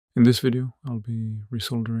In this video, I'll be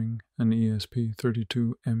resoldering an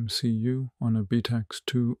ESP32 MCU on a Bitaxe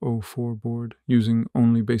 204 board using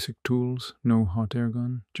only basic tools, no hot air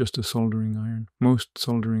gun, just a soldering iron. Most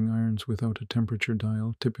soldering irons without a temperature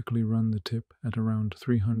dial typically run the tip at around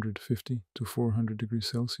 350 to 400 degrees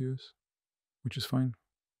Celsius, which is fine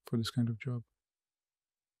for this kind of job.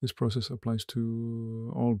 This process applies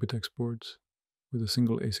to all Bitaxe boards with a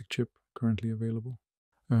single ASIC chip currently available.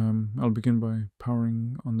 I'll begin by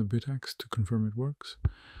powering on the Bitaxe to confirm it works.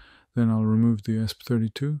 Then I'll remove the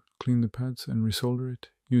ESP32, clean the pads, and resolder it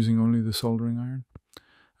using only the soldering iron.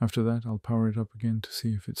 After that, I'll power it up again to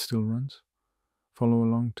see if it still runs. Follow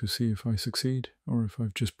along to see if I succeed or if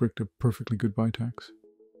I've just bricked a perfectly good Bitaxe.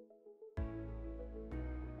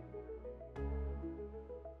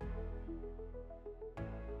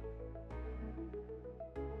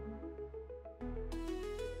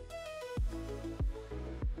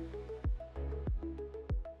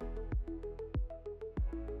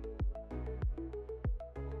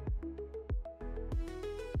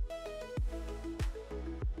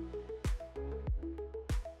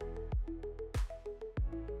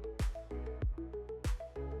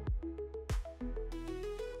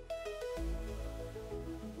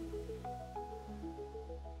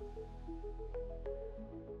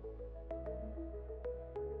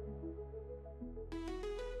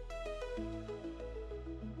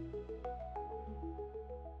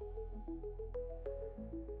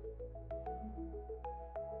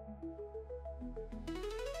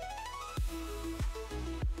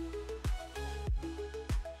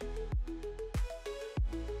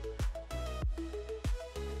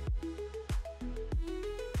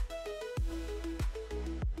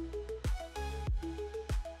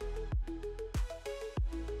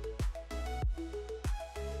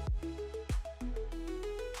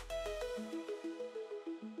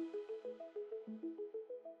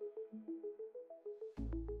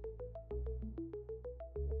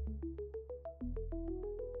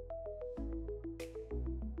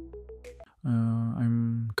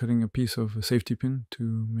 I'm cutting a piece of a safety pin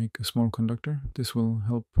to make a small conductor. This will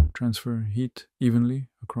help transfer heat evenly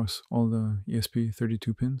across all the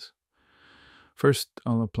ESP32 pins. First,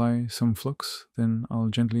 I'll apply some flux, then I'll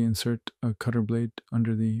gently insert a cutter blade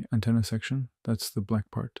under the antenna section. That's the black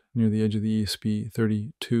part near the edge of the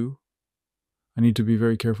ESP32. I need to be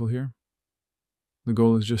very careful here. The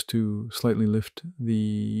goal is just to slightly lift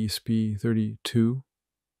the ESP32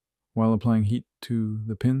 while applying heat to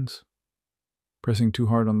the pins. Pressing too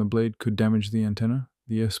hard on the blade could damage the antenna,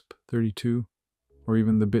 the ESP32, or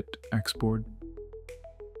even the Bitaxe board.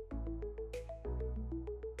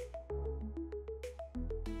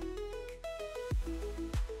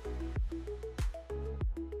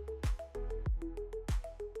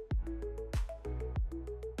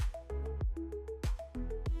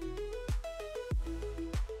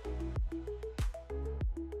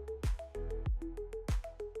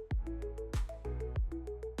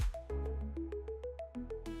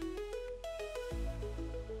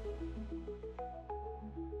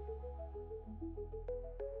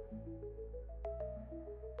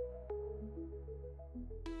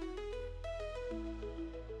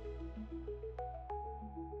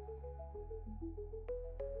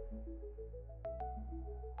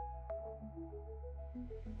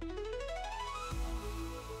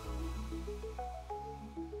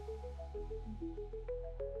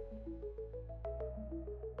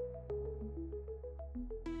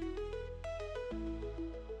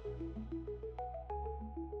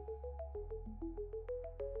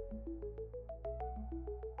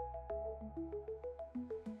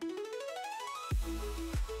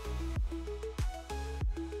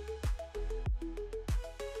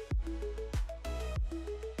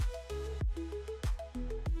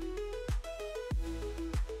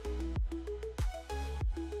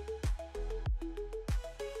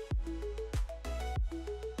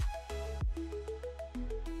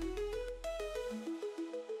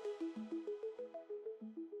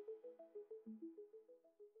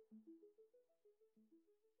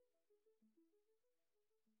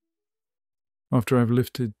 After I've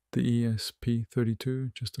lifted the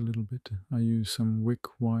ESP32 just a little bit, I use some wick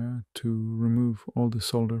wire to remove all the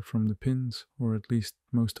solder from the pins, or at least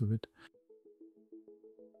most of it.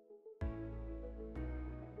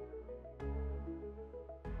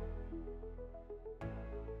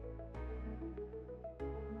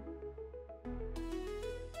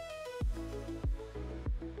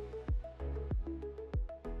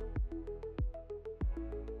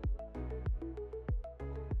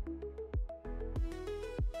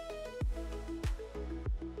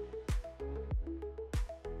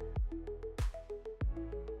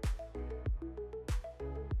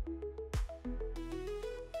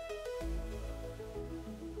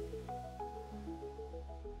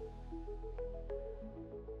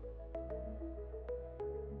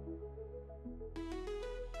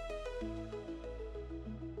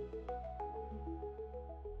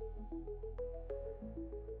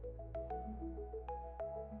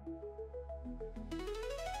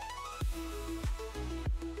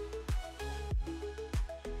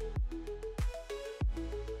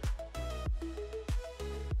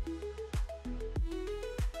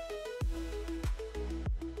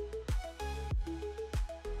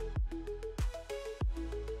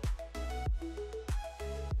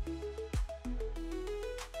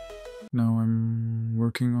 Now I'm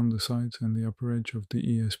working on the sides and the upper edge of the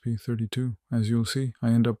ESP32. As you'll see, I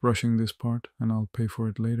end up rushing this part and I'll pay for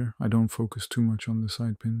it later. I don't focus too much on the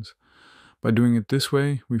side pins. By doing it this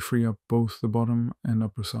way, we free up both the bottom and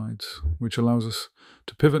upper sides, which allows us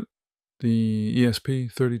to pivot the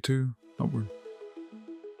ESP32 upward.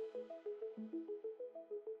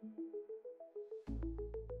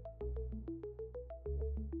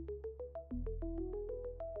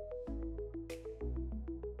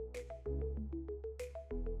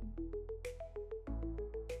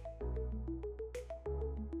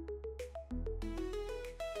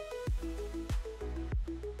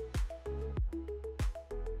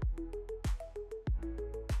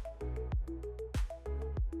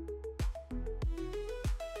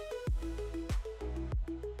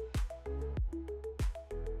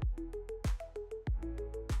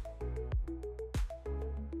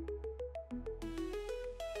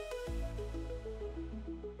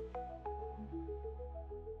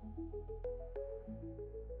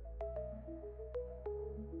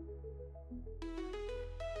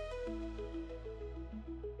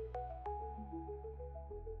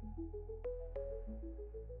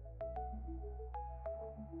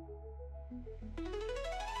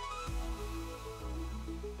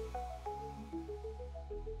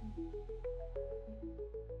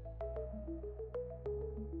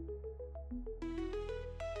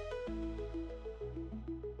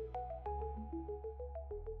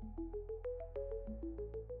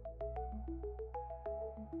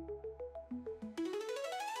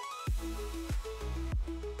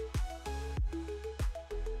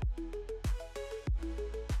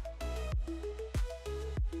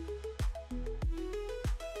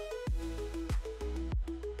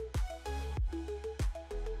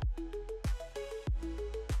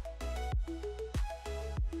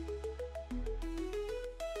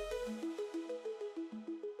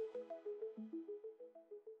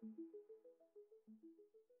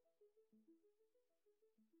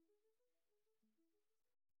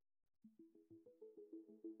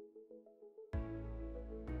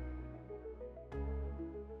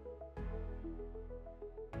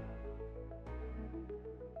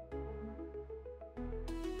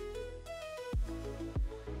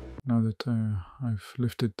 Now that I've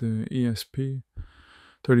lifted the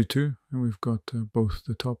ESP32 and we've got both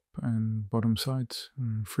the top and bottom sides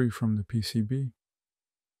free from the PCB,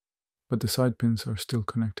 but the side pins are still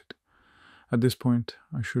connected. At this point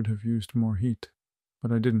I should have used more heat,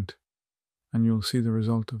 but I didn't, and you'll see the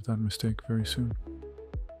result of that mistake very soon.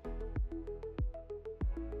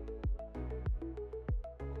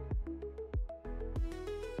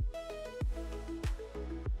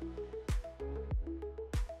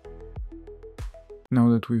 Now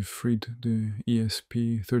that we've freed the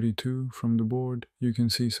ESP32 from the board, you can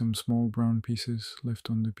see some small brown pieces left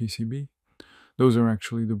on the PCB. Those are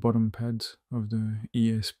actually the bottom pads of the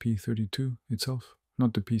ESP32 itself,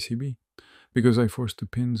 not the PCB. Because I forced the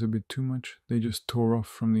pins a bit too much, they just tore off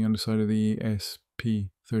from the underside of the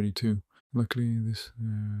ESP32. Luckily, this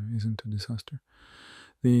isn't a disaster.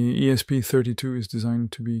 The ESP32 is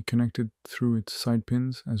designed to be connected through its side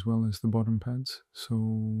pins as well as the bottom pads, so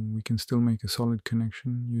we can still make a solid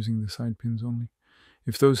connection using the side pins only.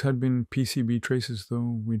 If those had been PCB traces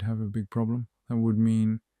though, we'd have a big problem. That would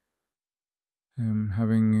mean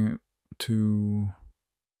having to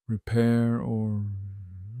repair or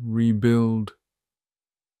rebuild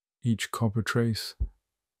each copper trace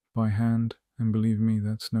by hand, and believe me,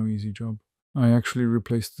 that's no easy job. I actually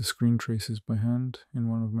replaced the screen traces by hand in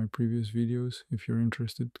one of my previous videos. If you're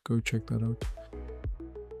interested, go check that out.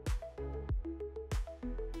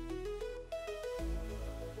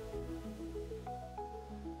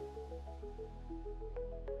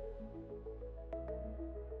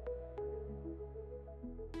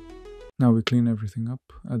 Now we clean everything up,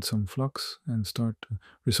 add some flux, and start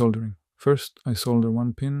resoldering. First, I solder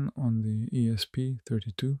one pin on the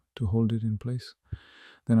ESP32 to hold it in place.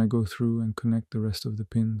 Then I go through and connect the rest of the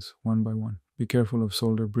pins one by one. Be careful of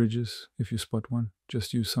solder bridges if you spot one.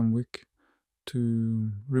 Just use some wick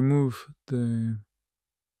to remove the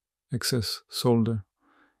excess solder.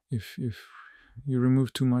 If you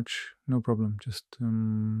remove too much, no problem. Just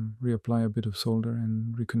reapply a bit of solder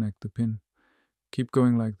and reconnect the pin. Keep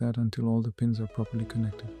going like that until all the pins are properly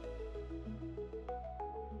connected.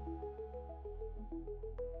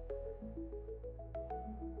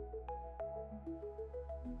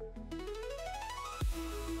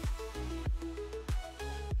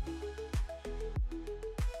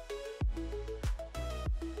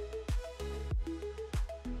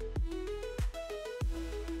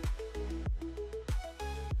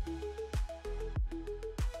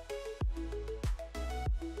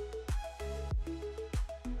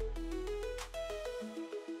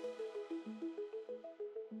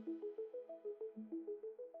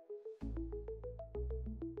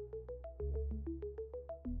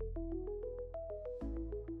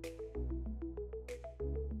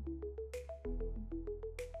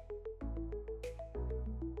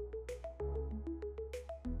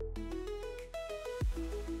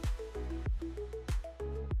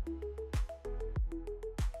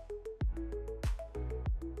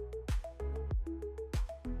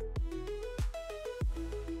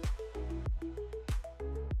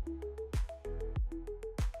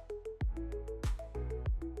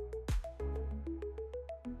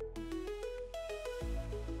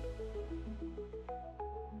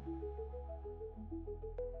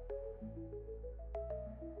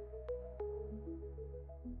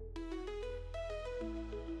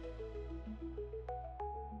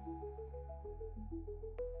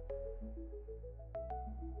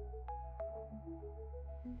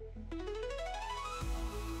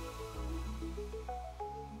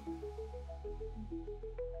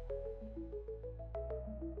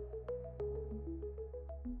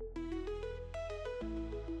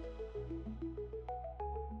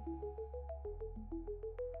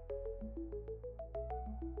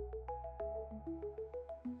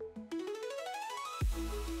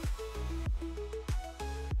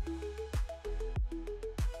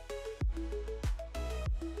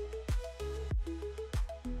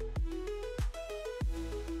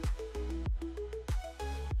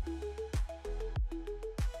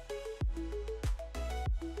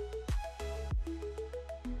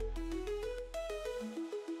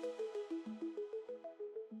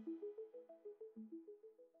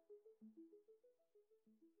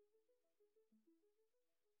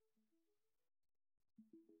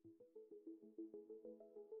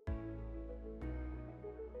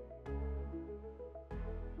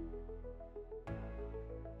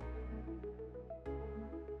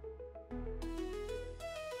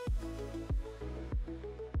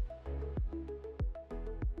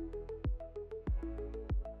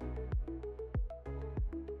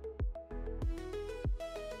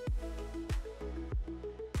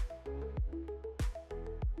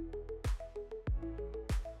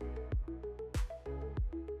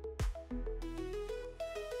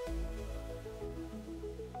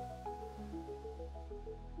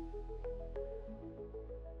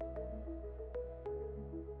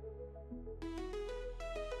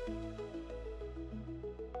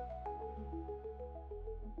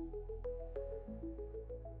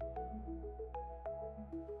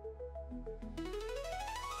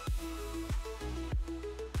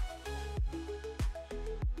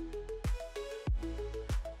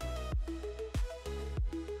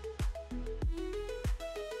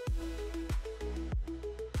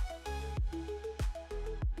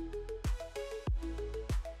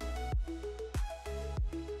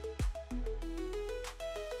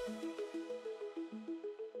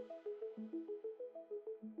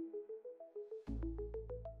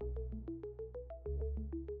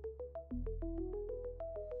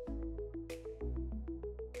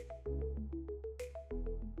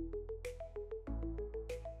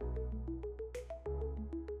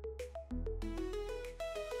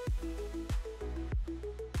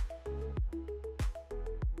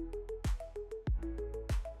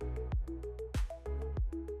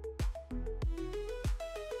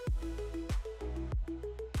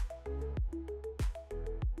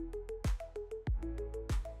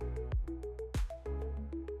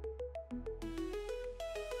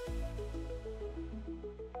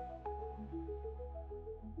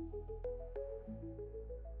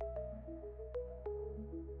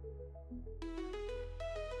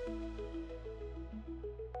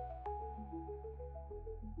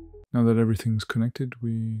 Now that everything's connected,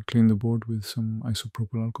 we clean the board with some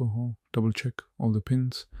isopropyl alcohol, double check all the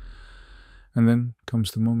pins, and then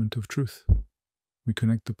comes the moment of truth. We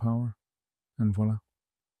connect the power, and voila,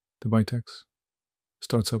 the Bitaxe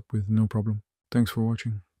starts up with no problem. Thanks for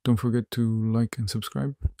watching. Don't forget to like and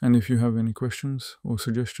subscribe, and if you have any questions or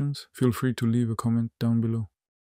suggestions, feel free to leave a comment down below.